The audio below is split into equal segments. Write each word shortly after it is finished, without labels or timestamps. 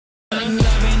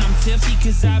tipsy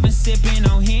cause I've been sipping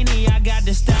on Henny. I got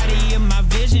the study in my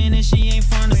vision and she ain't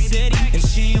from the city. If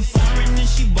she ain't foreign then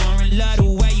she boring. Love the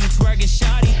way you twerk it,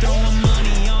 shawty. Throwing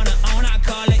money on her own, I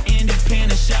call it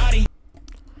independent, shawty.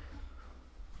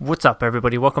 What's up,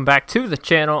 everybody? Welcome back to the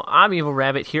channel. I'm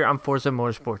EvlRabbit here on Forza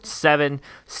Motorsport 7,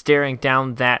 staring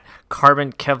down that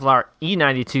carbon Kevlar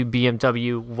E92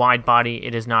 BMW wide body.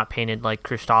 It is not painted like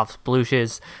Christoph's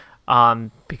Bluches,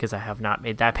 because I have not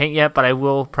made that paint yet, but I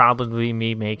will probably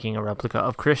be making a replica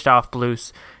of Christoph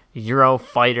Blues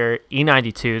Eurofighter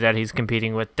E92 that he's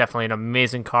competing with. Definitely an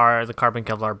amazing car. The carbon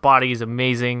Kevlar body is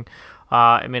amazing.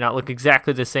 It may not look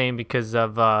exactly the same because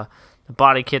of the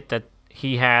body kit that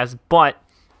he has, but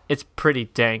it's pretty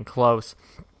dang close.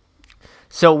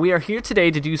 So we are here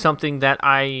today to do something that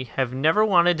I have never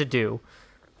wanted to do,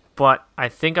 but I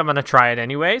think I'm going to try it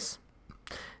anyways.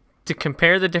 To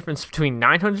compare the difference between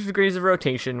 900 degrees of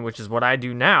rotation, which is what I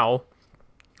do now,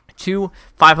 to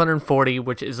 540,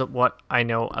 which is what I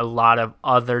know a lot of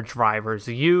other drivers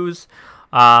use.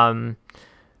 I'm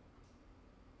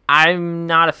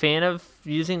not a fan of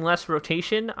using less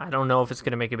rotation. I don't know if it's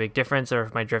going to make a big difference or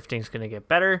if my drifting is going to get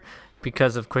better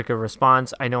because of quicker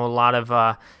response. I know a lot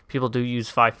of people do use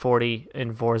 540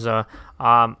 in Forza.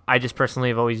 I just personally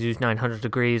have always used 900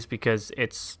 degrees because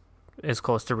it's as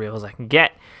close to real as I can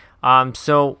get.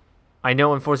 So I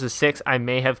know in Forza 6 I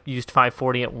may have used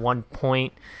 540 at one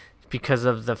point because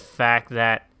of the fact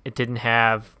that it didn't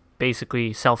have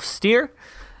basically self-steer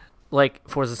like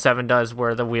Forza 7 does,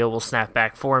 where the wheel will snap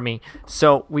back for me.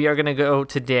 So we are going to go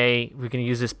today, we're going to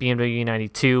use this BMW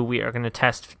E92. We are going to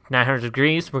test 900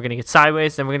 degrees. We're going to get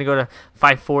sideways, then we're going to go to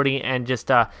 540 and just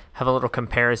have a little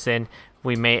comparison.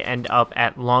 We may end up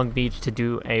at Long Beach to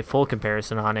do a full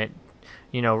comparison on it.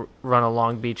 You know, run a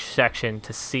Long Beach section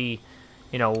to see,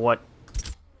 you know, what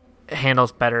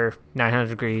handles better, 900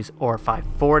 degrees or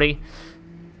 540.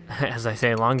 As I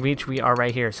say, Long Beach, we are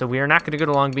right here. So we are not going to go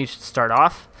to Long Beach to start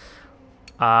off.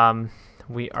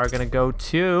 We are going to go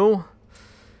to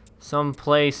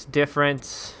someplace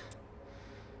different.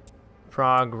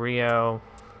 Prague, Rio.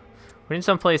 We're in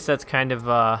someplace that's kind of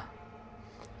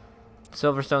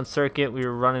Silverstone Circuit. We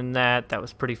were running that. That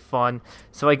was pretty fun.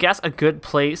 So I guess a good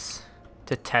place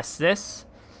to test this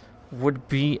would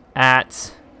be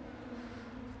at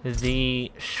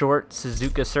the short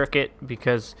Suzuka circuit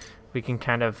because we can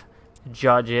kind of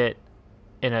judge it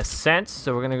in a sense.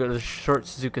 So we're going to go to the short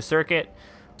Suzuka circuit.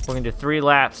 We're going to do 3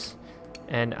 laps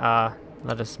and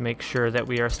let us make sure that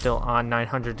we are still on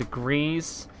 900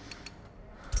 degrees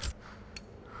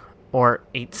or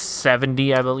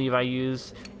 870. I believe I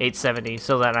use 870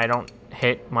 so that I don't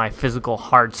hit my physical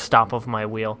hard stop of my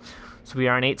wheel. So we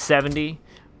are on 870.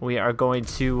 We are going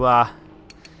to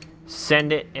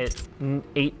send it at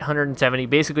 870,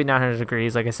 basically 900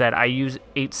 degrees. Like I said, I use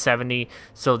 870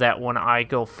 so that when I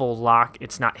go full lock,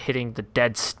 it's not hitting the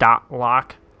dead stop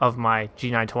lock of my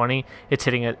G920. It's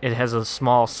hitting it. It has a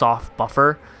small soft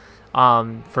buffer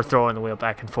for throwing the wheel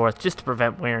back and forth, just to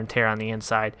prevent wear and tear on the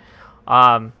inside.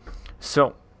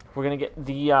 So we're gonna get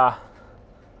the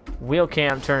wheel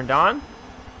cam turned on.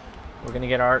 We're gonna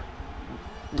get our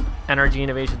NRG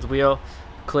Innovations wheel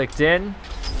clicked in,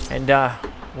 and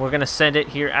we're going to send it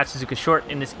here at Suzuka Short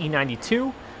in this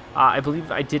E92. I believe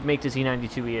I did make this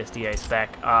E92 ESDA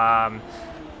spec. I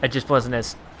just wasn't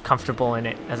as comfortable in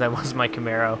it as I was my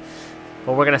Camaro.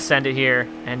 But we're going to send it here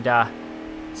and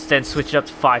instead switch it up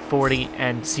to 540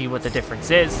 and see what the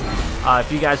difference is.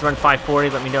 If you guys run 540,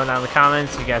 let me know down in the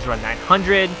comments. If you guys run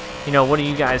 900, you know, what do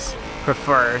you guys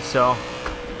prefer? So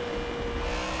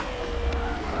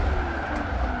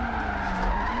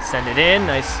send it in.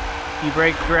 Nice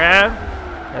e-brake grab.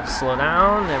 Have to slow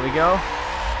down. There we go.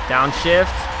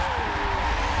 Downshift.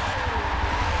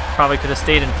 Probably could have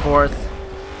stayed in 4th.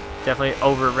 Definitely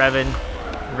over revving.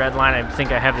 Red line. I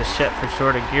think I have this set for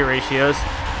shorter gear ratios.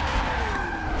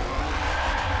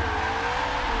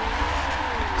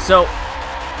 So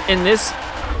in this,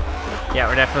 yeah,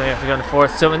 we're definitely have to go into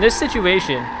 4th. So in this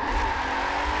situation,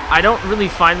 I don't really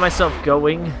find myself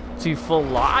going to full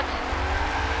lock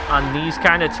on these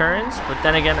kind of turns, but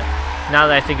then again, now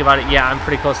that I think about it, yeah, I'm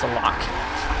pretty close to lock.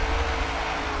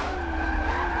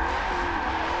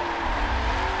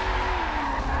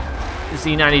 This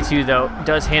E92 though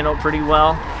does handle pretty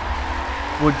well.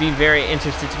 Would be very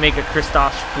interested to make a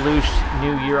Christoph Blues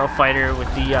new Eurofighter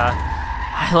with the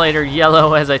highlighter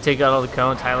yellow as I take out all the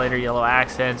cones, highlighter yellow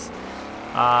accents.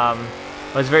 I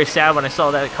was very sad when I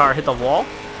saw that car hit the wall,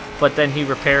 but then he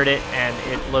repaired it and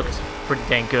it looked pretty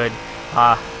dang good.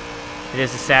 It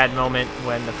is a sad moment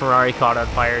when the Ferrari caught on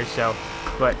fire, so,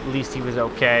 but at least he was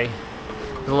okay.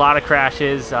 There's a lot of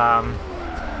crashes.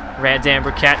 Red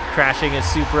Amber Cat crashing his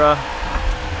Supra.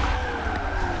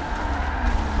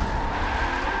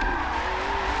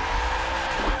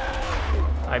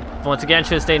 I once again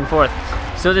should have stayed in fourth.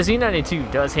 So the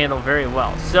Z92 does handle very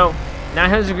well. So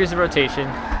 900 degrees of rotation.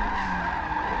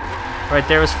 Right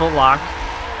there was full lock.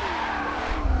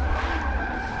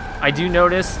 I do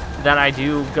notice that I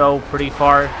do go pretty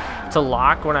far to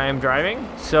lock when I am driving.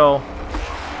 So,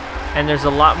 and there's a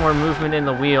lot more movement in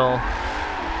the wheel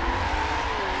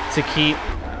to keep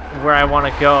where I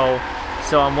want to go.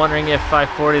 So I'm wondering if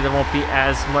 540 there won't be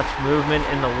as much movement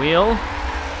in the wheel,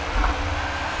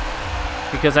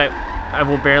 because I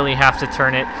will barely have to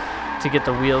turn it to get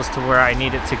the wheels to where I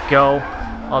need it to go.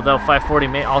 Although 540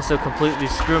 may also completely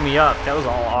screw me up. That was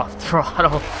all off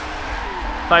throttle.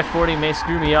 540 may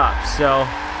screw me up, so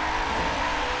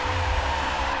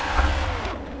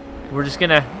we're just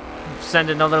gonna send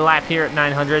another lap here at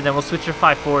 900, then we'll switch to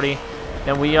 540,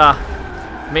 then we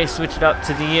may switch it up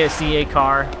to the ESCA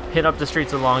car, hit up the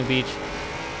streets of Long Beach,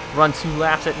 run 2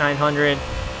 laps at 900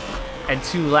 and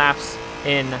 2 laps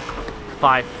in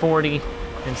 540,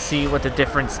 and see what the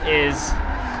difference is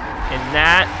in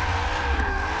that.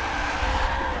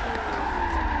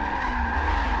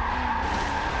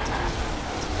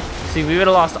 See, we would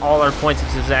have lost all our points if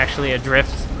this was actually a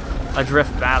drift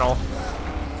battle,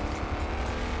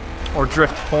 or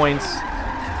drift points.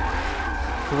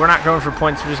 But we're not going for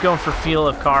points, we're just going for feel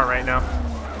of car right now.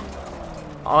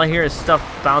 All I hear is stuff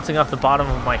bouncing off the bottom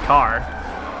of my car.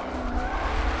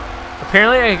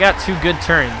 Apparently I got 2 good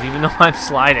turns, even though I'm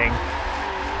sliding.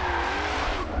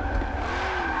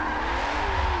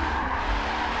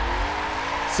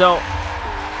 So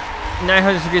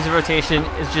 900 degrees of rotation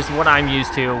is just what I'm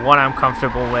used to, what I'm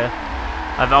comfortable with.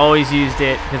 I've always used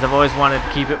it because I've always wanted to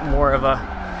keep it more of a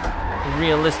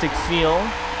realistic feel.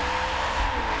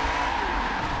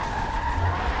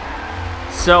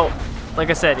 So,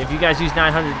 like I said, if you guys use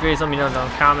 900 degrees, let me know in the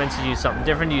comments. Do you use something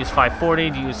different? Do you use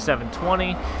 540? Do you use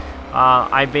 720?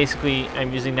 I basically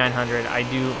am using 900. I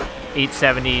do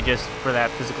 870 just for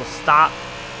that physical stop.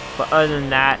 But other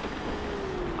than that,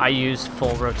 I use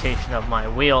full rotation of my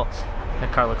wheel.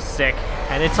 That car looks sick,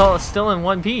 and it's all still in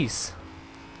one piece.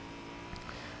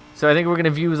 So I think we're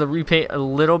gonna view the replay a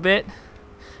little bit,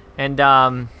 and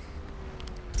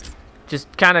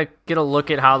just kind of get a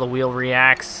look at how the wheel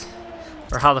reacts,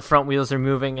 or how the front wheels are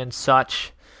moving and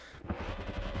such,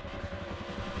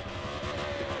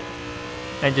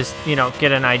 and just, you know,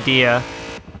 get an idea.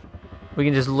 We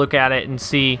can just look at it and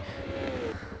see.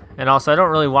 And also, I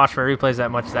don't really watch my replays that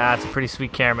much. That's a pretty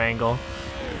sweet camera angle.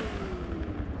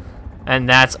 And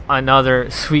that's another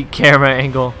sweet camera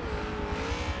angle.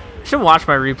 I should watch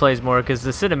my replays more, because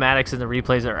the cinematics in the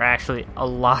replays are actually a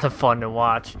lot of fun to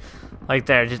watch. Like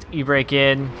there, just e-brake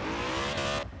in.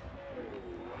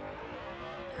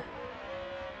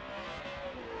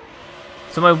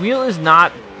 So my wheel is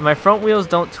not, my front wheels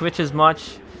don't twitch as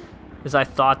much as I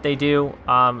thought they do.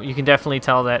 You can definitely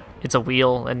tell that it's a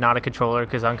wheel and not a controller,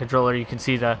 because on controller you can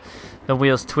see the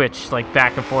wheels twitch like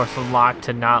back and forth from lock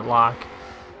to not lock.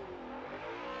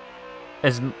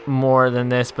 Is more than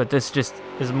this, but this just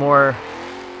is more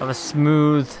of a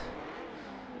smooth.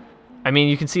 I mean,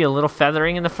 you can see a little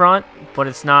feathering in the front, but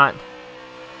it's not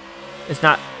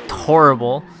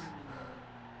horrible.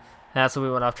 That's what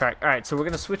we went off track. All right, so we're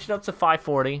gonna switch it up to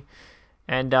 540,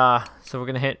 and so we're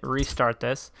gonna hit restart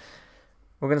this.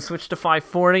 We're going to switch to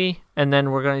 540, and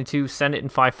then we're going to send it in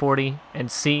 540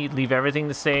 and see, leave everything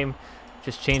the same,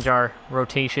 just change our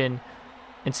rotation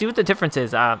and see what the difference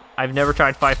is. I've never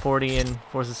tried 540 in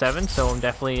Forza 7, so I'm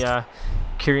definitely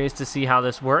curious to see how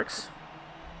this works.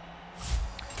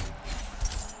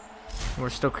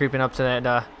 We're still creeping up to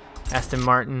that Aston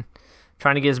Martin,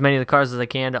 trying to get as many of the cars as I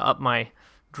can to up my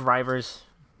driver's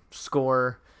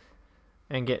score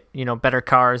and get, you know, better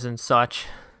cars and such.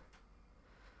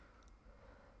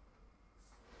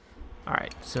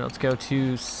 Alright, so let's go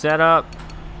to setup,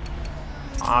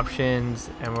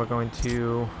 options, and we're going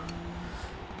to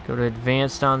go to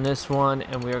advanced on this one,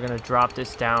 and we are going to drop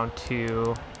this down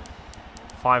to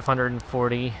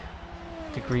 540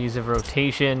 degrees of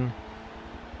rotation.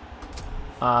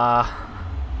 And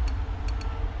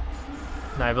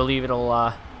I believe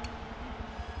it'll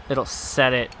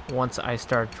set it once I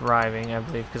start driving, I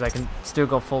believe, because I can still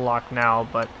go full lock now,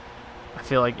 but I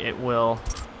feel like it will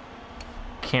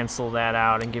cancel that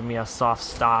out and give me a soft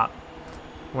stop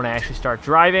when I actually start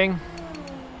driving.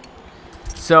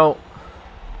 So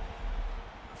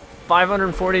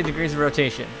 540 degrees of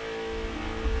rotation.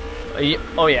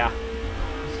 Oh yeah,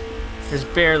 there's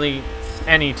barely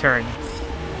any turn.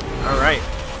 All right,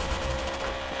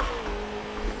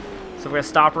 so we're gonna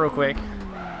stop real quick.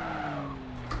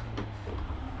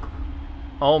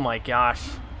 Oh my gosh.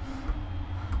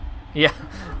 Yeah.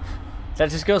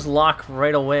 That just goes lock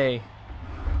right away.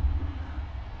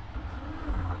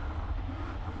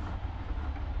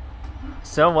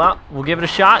 So, well, we'll give it a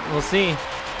shot and we'll see.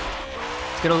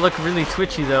 It's gonna look really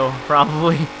twitchy though,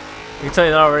 probably. I can tell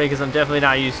you that already because I'm definitely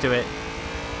not used to it.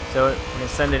 So, I'm gonna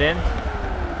send it in.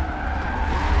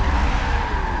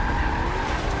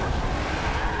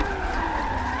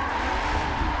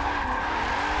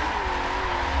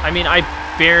 I mean, I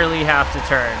barely have to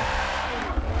turn.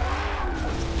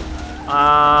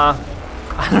 I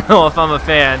don't know if I'm a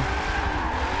fan.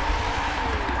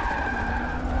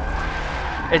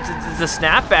 The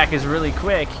snapback is really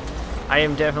quick. I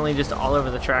am definitely just all over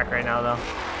the track right now, though.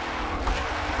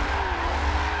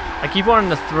 I keep wanting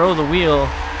to throw the wheel,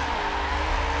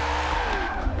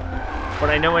 but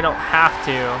I know I don't have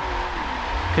to,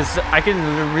 because I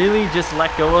can really just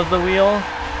let go of the wheel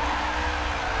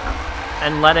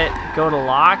and let it go to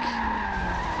lock.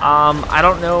 I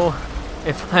don't know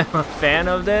if I'm a fan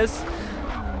of this.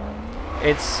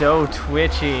 It's so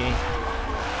twitchy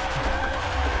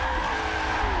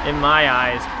in my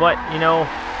eyes, but you know,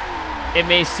 it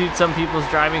may suit some people's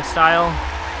driving style.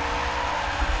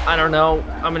 I don't know.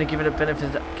 I'm gonna give it a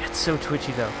benefit. It's so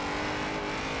twitchy though.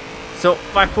 So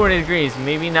 540 degrees,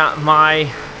 maybe not my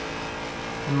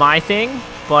thing,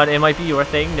 but it might be your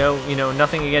thing. No, you know,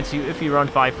 nothing against you if you run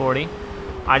 540.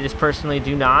 I just personally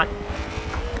do not.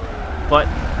 But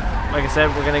like I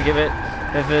said, we're gonna give it a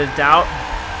benefit of doubt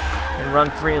and run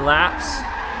 3 laps.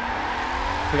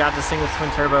 We got this thing with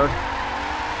twin turboed.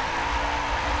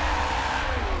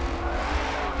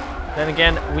 Then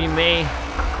again, we may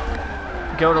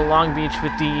go to Long Beach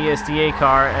with the ESDA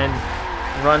car and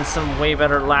run some way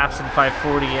better laps in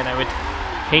 540, and I would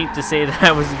hate to say that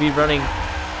I was to be running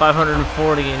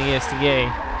 540 in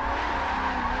ESDA.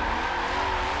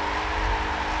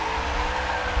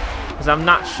 Because I'm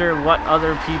not sure what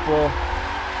other people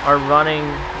are running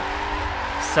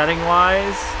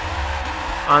setting-wise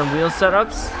on wheel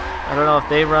setups. I don't know if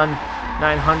they run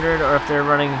 900 or if they're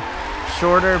running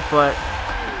shorter, but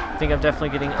I think I'm definitely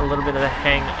getting a little bit of the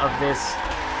hang of this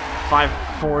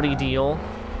 540 deal.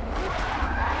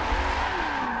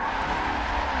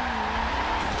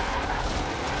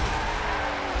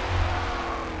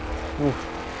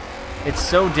 Oof. It's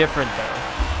so different though.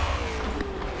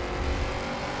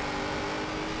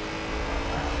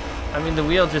 I mean, the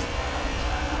wheel just...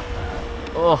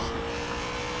 Oh.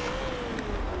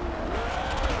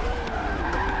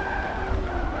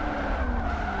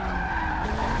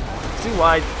 Too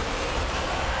wide.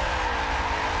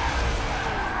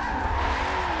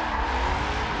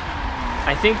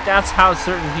 I think that's how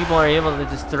certain people are able to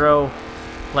just throw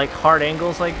like hard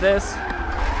angles like this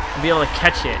and be able to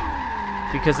catch it,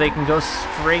 because they can go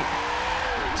straight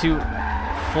to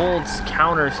full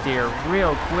counter steer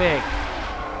real quick.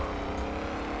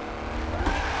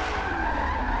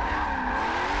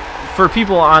 For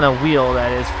people on a wheel,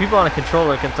 that is. People on a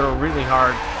controller can throw a really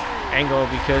hard angle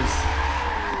because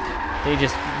they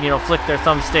just, you know, flick their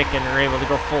thumbstick and are able to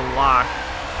go full lock.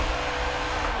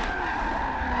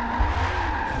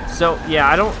 So, yeah,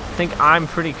 I don't think I'm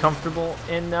pretty comfortable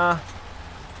in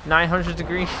 900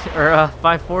 degrees or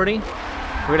 540.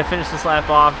 We're going to finish this lap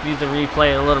off, view the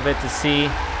replay a little bit to see.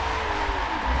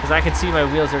 Because I can see my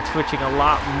wheels are twitching a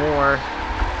lot more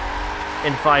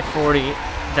in 540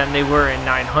 than they were in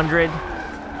 900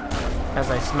 as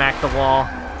I smack the wall.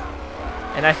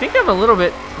 And I think I'm a little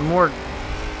bit more,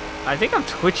 I think I'm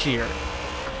twitchier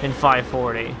in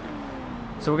 540.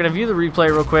 So we're going to view the replay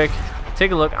real quick.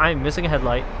 Take a look. I'm missing a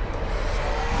headlight.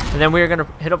 And then we're going to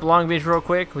hit up Long Beach real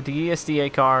quick with the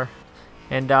ESDA car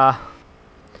and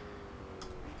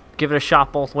give it a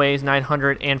shot both ways,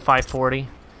 900 and 540.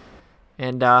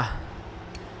 And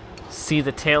see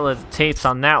the tail of the tapes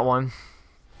on that one.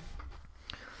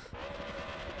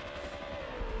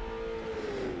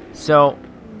 So,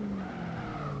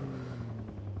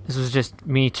 this was just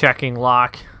me checking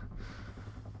lock.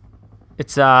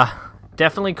 It's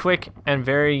definitely quick and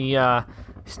very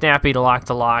snappy to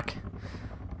lock,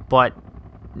 but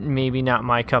maybe not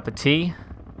my cup of tea.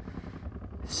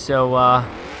 So,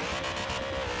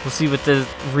 we'll see what the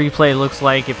replay looks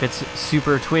like, if it's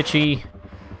super twitchy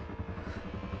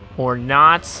or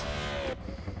not.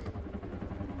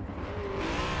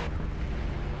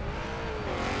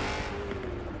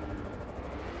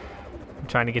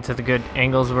 Trying to get to the good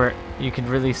angles where you can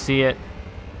really see it.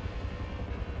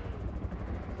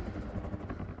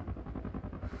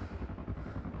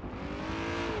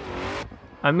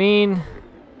 I mean,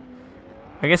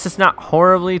 I guess it's not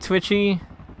horribly twitchy,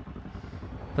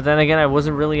 but then again, I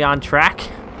wasn't really on track.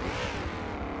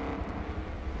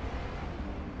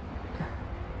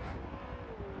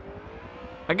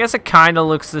 I guess it kind of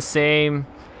looks the same.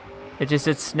 It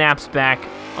snaps back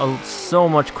so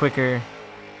much quicker.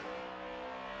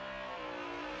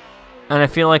 And I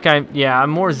feel like I'm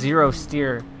more zero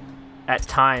steer at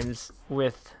times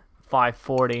with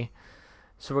 540.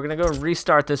 So we're going to go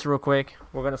restart this real quick.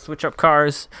 We're going to switch up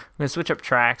cars. We're going to switch up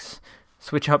tracks.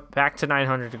 Switch up back to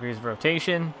 900 degrees of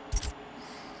rotation.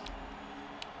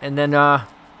 And then we're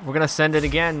going to send it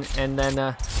again. And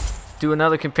then do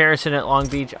another comparison at Long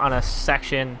Beach on a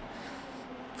section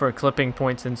for clipping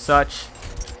points and such.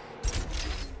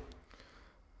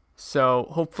 So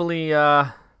hopefully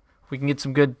we can get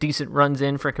some good, decent runs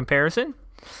in for comparison.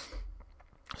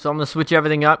 So I'm going to switch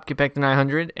everything up, get back to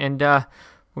 900, and we're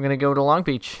going to go to Long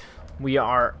Beach. We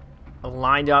are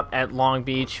lined up at Long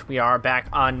Beach. We are back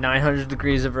on 900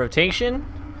 degrees of rotation.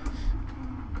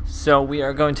 So we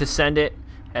are going to send it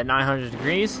at 900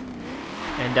 degrees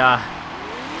and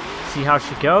see how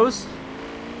she goes.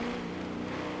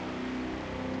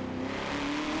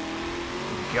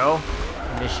 There we go.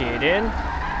 Initiate in. A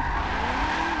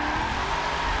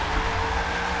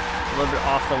little bit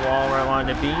off the wall where I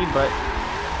wanted to be, but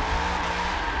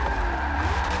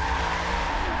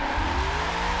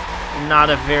not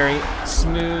a very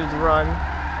smooth run,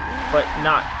 but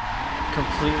not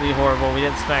completely horrible. We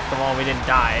didn't smack the wall, we didn't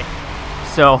die.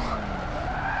 So,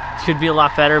 it should be a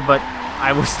lot better, but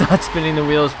I was not spinning the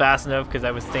wheels fast enough because I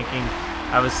was thinking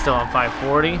I was still on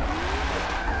 540. So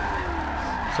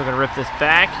I'm going to rip this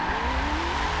back.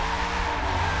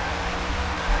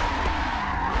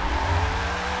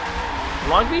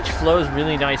 Long Beach flows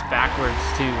really nice backwards,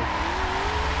 too.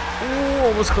 Ooh,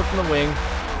 almost clipped in the wing.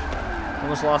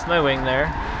 Almost lost my wing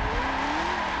there.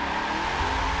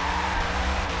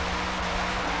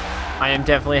 I am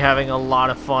definitely having a lot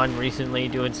of fun recently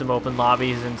doing some open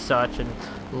lobbies and such and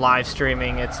live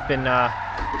streaming. It's been a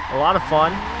lot of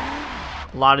fun.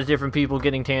 A lot of different people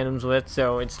getting tandems with,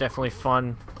 so it's definitely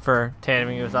fun for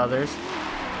tandeming with others.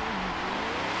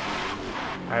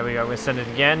 Alright, we go. I'm going to send it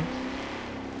again.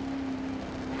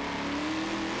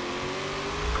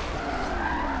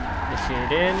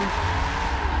 Initiate in.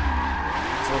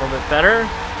 A little bit better.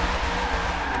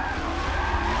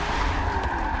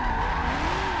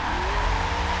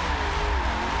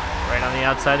 Right on the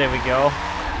outside, there we go.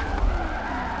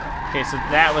 Okay, so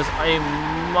that was a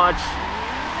much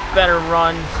better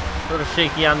run. A little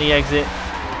shaky on the exit.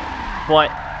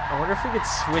 But I wonder if we could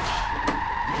switch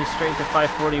just straight to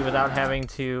 540 without having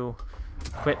to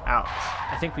quit out.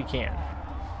 I think we can.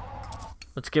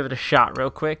 Let's give it a shot real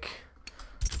quick.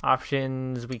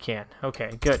 Options, we can.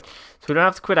 Okay, good. So we don't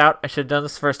have to quit out. I should have done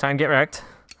this the first time, get wrecked.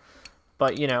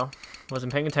 But, you know,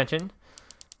 wasn't paying attention.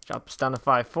 Drop us down to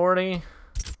 540.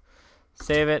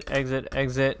 Save it, exit,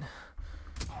 exit,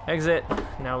 exit.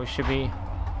 Now we should be,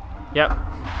 yep.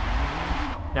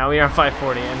 Now we are on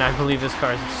 540, and I believe this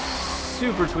car is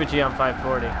super twitchy on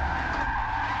 540.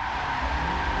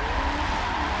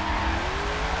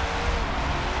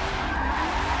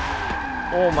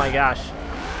 Oh my gosh.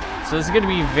 So this is going to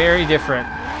be very different.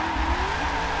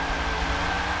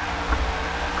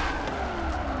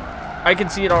 I can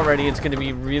see it already. It's going to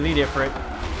be really different.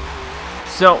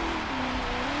 So,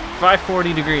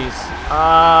 540 degrees.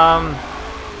 I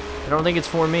don't think it's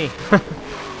for me.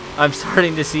 I'm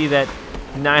starting to see that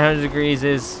 900 degrees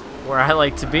is where I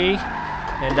like to be.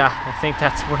 And I think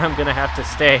that's where I'm going to have to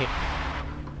stay.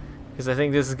 Because I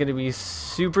think this is going to be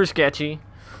super sketchy.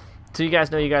 So you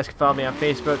guys know you guys can follow me on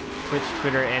Facebook, Twitch,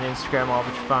 Twitter, and Instagram, all of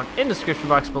which are found in the description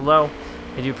box below.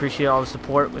 I do appreciate all the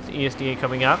support with the ESDA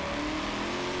coming up.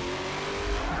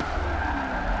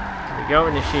 There we go,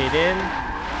 initiate in.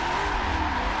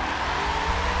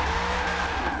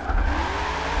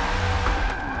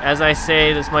 As I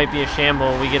say, this might be a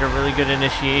shamble. We get a really good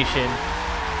initiation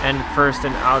and first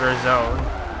and outer zone.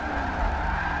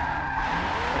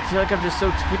 I feel like I'm just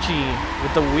so twitchy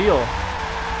with the wheel.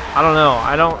 I don't know.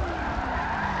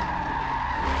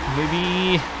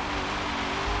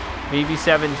 Maybe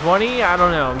 720. I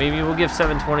don't know. Maybe we'll give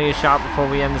 720 a shot before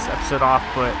we end this episode off.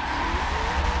 But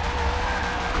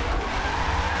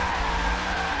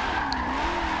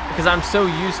because I'm so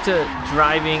used to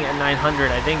driving at 900,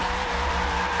 I think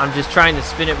I'm just trying to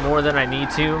spin it more than I need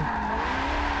to.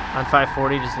 On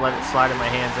 540, just let it slide in my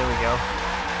hands. There we go.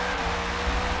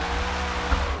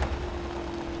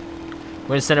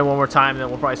 We're gonna send it one more time, then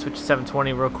we'll probably switch to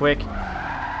 720 real quick.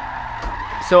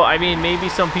 So, I mean, maybe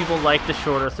some people like the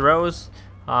shorter throws,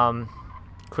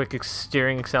 quick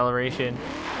steering acceleration.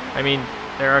 I mean,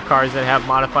 there are cars that have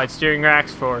modified steering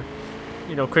racks for,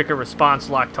 you know, quicker response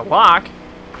lock to lock,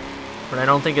 but I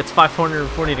don't think it's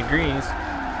 540 degrees.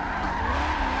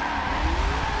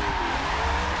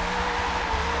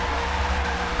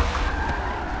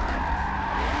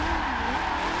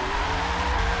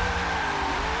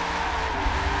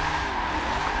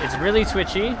 It's really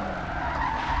twitchy.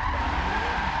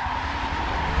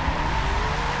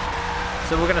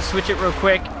 So we're gonna switch it real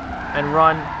quick and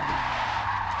run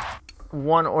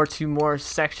 1 or 2 more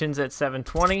sections at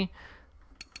 720.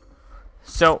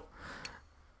 So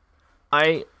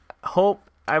I hope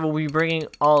I will be bringing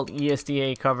all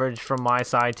ESDA coverage from my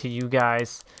side to you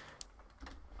guys.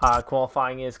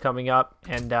 Qualifying is coming up,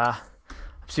 and I'm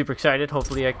super excited.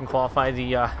 Hopefully I can qualify.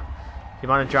 The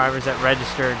amount of drivers that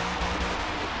registered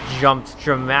jumped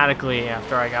dramatically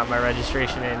after I got my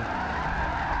registration in.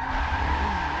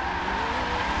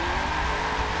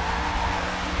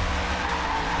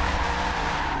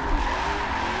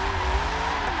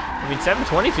 I mean,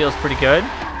 720 feels pretty good.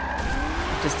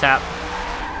 Just tap.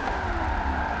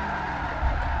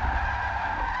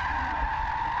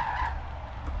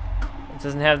 It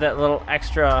doesn't have that little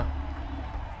extra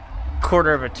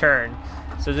quarter of a turn.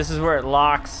 So this is where it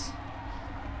locks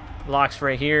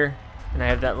right here, and I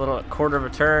have that little quarter of a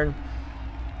turn.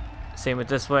 Same with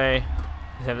this way.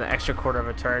 I have the extra quarter of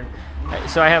a turn.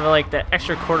 So I have like the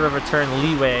extra quarter of a turn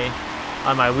leeway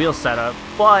on my wheel setup,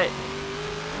 but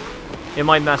it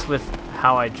might mess with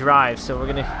how I drive. So we're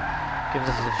gonna give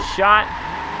this a shot.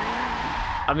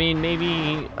 I mean,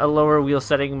 maybe a lower wheel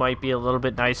setting might be a little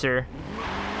bit nicer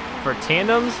for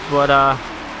tandems, but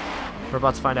we're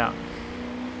about to find out.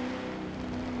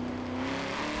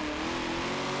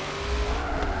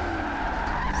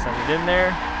 Send it in there.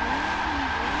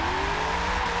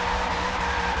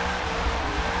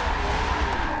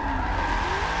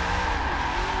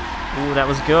 Ooh, that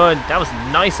was good. That was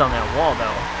nice on that wall,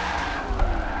 though.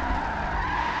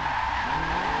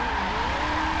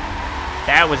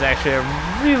 That was actually a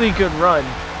really good run.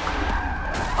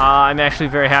 I'm actually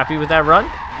very happy with that run.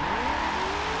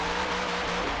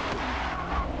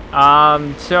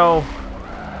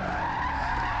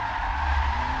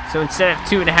 So instead of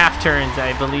 2.5 turns,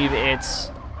 I believe it's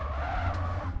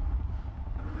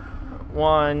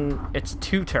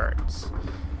 2 turns,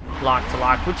 lock to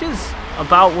lock, which is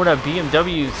about what a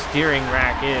BMW steering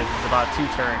rack is about 2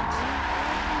 turns.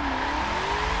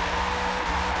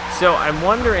 So I'm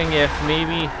wondering if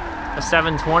maybe a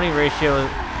 720 ratio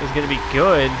is going to be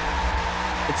good.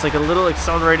 It's like a little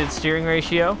accelerated steering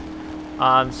ratio.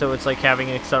 So it's like having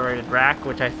an accelerated rack,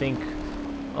 which I think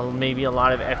maybe a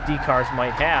lot of FD cars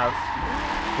might have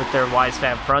with their wise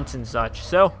fab fronts and such.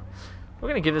 So we're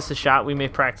going to give this a shot. We may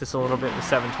practice a little bit with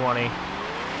 720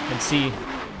 and see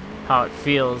how it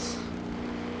feels.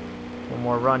 One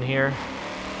more run here.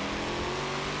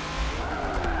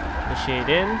 Initiate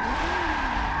in.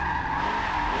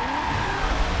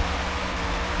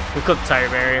 We clipped the tire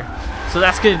barrier. So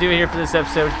that's going to do it here for this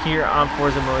episode here on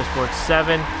Forza Motorsport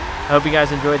 7. I hope you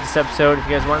guys enjoyed this episode. If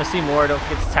you guys want to see more, don't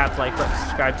forget to tap the like button,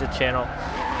 subscribe to the channel.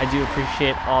 I do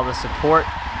appreciate all the support.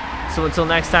 So until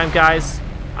next time, guys,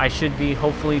 I should be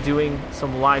hopefully doing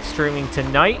some live streaming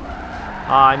tonight.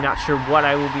 I'm not sure what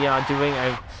I will be doing.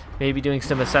 I may be doing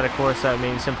some Assetto Corsa,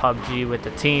 maybe some PUBG with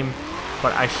the team,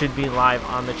 but I should be live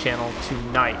on the channel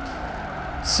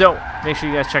tonight. So make sure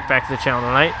you guys check back to the channel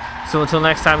tonight. So until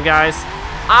next time, guys,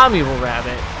 I'm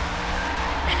EvlRabbit,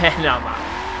 and I'm out.